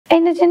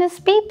Indigenous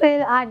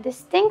people are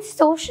distinct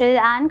social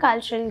and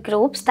cultural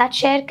groups that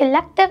share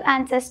collective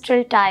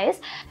ancestral ties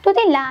to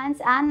the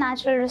lands and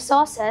natural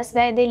resources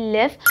where they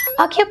live,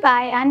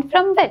 occupy, and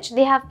from which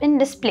they have been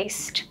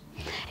displaced.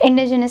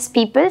 Indigenous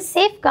people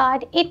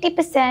safeguard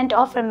 80%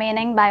 of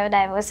remaining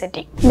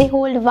biodiversity. They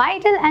hold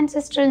vital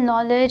ancestral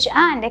knowledge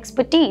and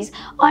expertise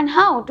on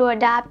how to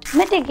adapt,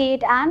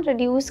 mitigate, and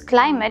reduce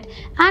climate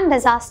and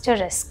disaster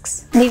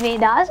risks. The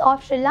Vedas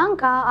of Sri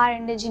Lanka are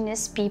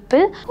indigenous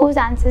people whose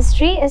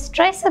ancestry is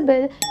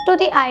traceable to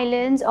the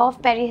islands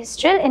of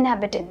perihystral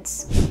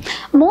inhabitants.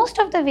 Most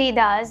of the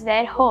Vedas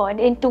were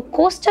herded into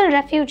coastal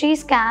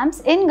refugees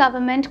camps in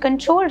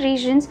government-controlled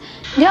regions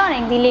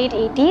during the late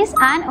 80s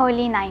and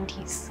early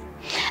 90s.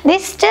 They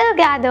still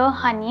gather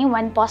honey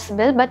when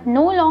possible but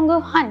no longer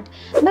hunt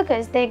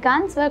because their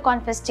guns were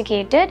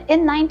confiscated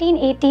in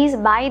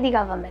 1980s by the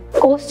government.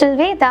 Coastal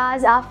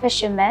Vedas are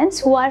fishermen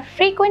who are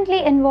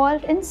frequently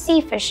involved in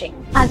sea fishing.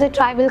 As a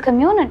tribal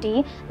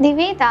community, the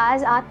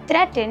Vedas are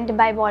threatened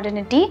by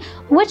modernity,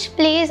 which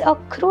plays a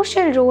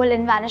crucial role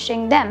in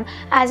vanishing them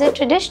as a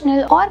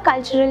traditional or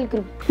cultural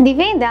group. The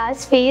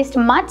Vedas faced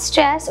much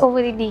stress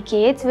over the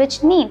decades,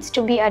 which needs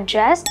to be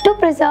addressed to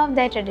preserve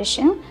their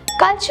tradition,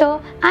 culture,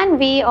 and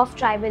way of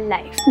tribal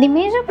life. The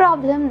major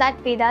problem that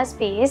Vedas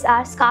face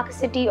are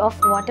scarcity of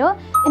water,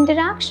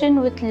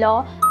 interaction with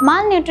law,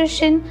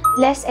 malnutrition,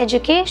 less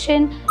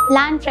education,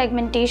 land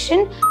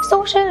fragmentation,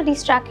 social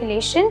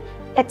destructuration,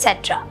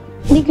 etc.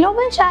 The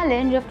global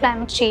challenge of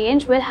climate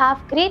change will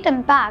have great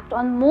impact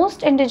on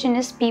most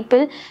indigenous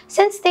people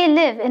since they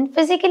live in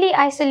physically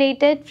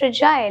isolated,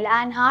 fragile,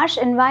 and harsh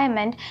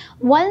environment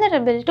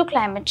vulnerable to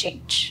climate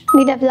change.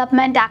 The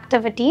development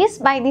activities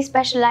by the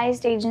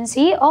specialized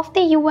agency of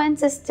the UN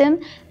system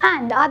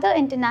and other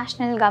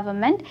international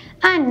government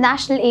and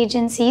national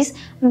agencies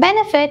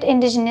benefit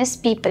indigenous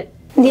people.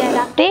 The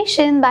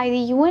adaptation by the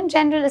UN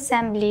General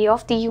Assembly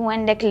of the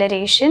UN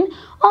Declaration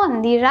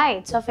on the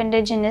Rights of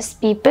Indigenous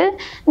People,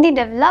 the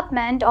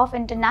development of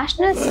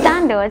international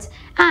standards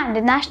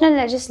and national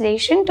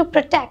legislation to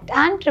protect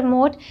and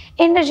promote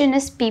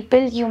indigenous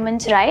people human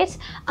rights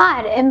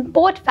are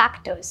important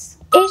factors.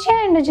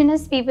 Asia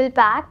Indigenous People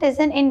Pact is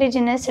an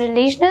indigenous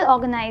relational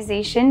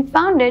organization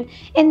founded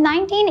in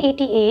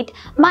 1988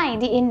 by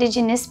the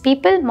indigenous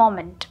people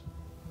movement.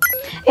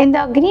 In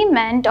the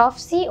agreement of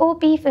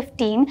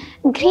COP15,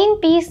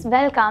 Greenpeace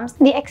welcomes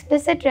the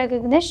explicit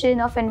recognition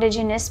of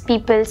indigenous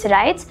people's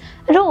rights,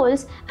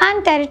 roles,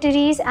 and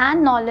territories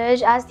and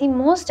knowledge as the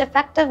most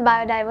effective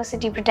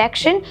biodiversity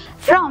protection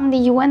from the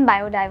UN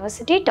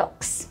biodiversity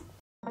talks.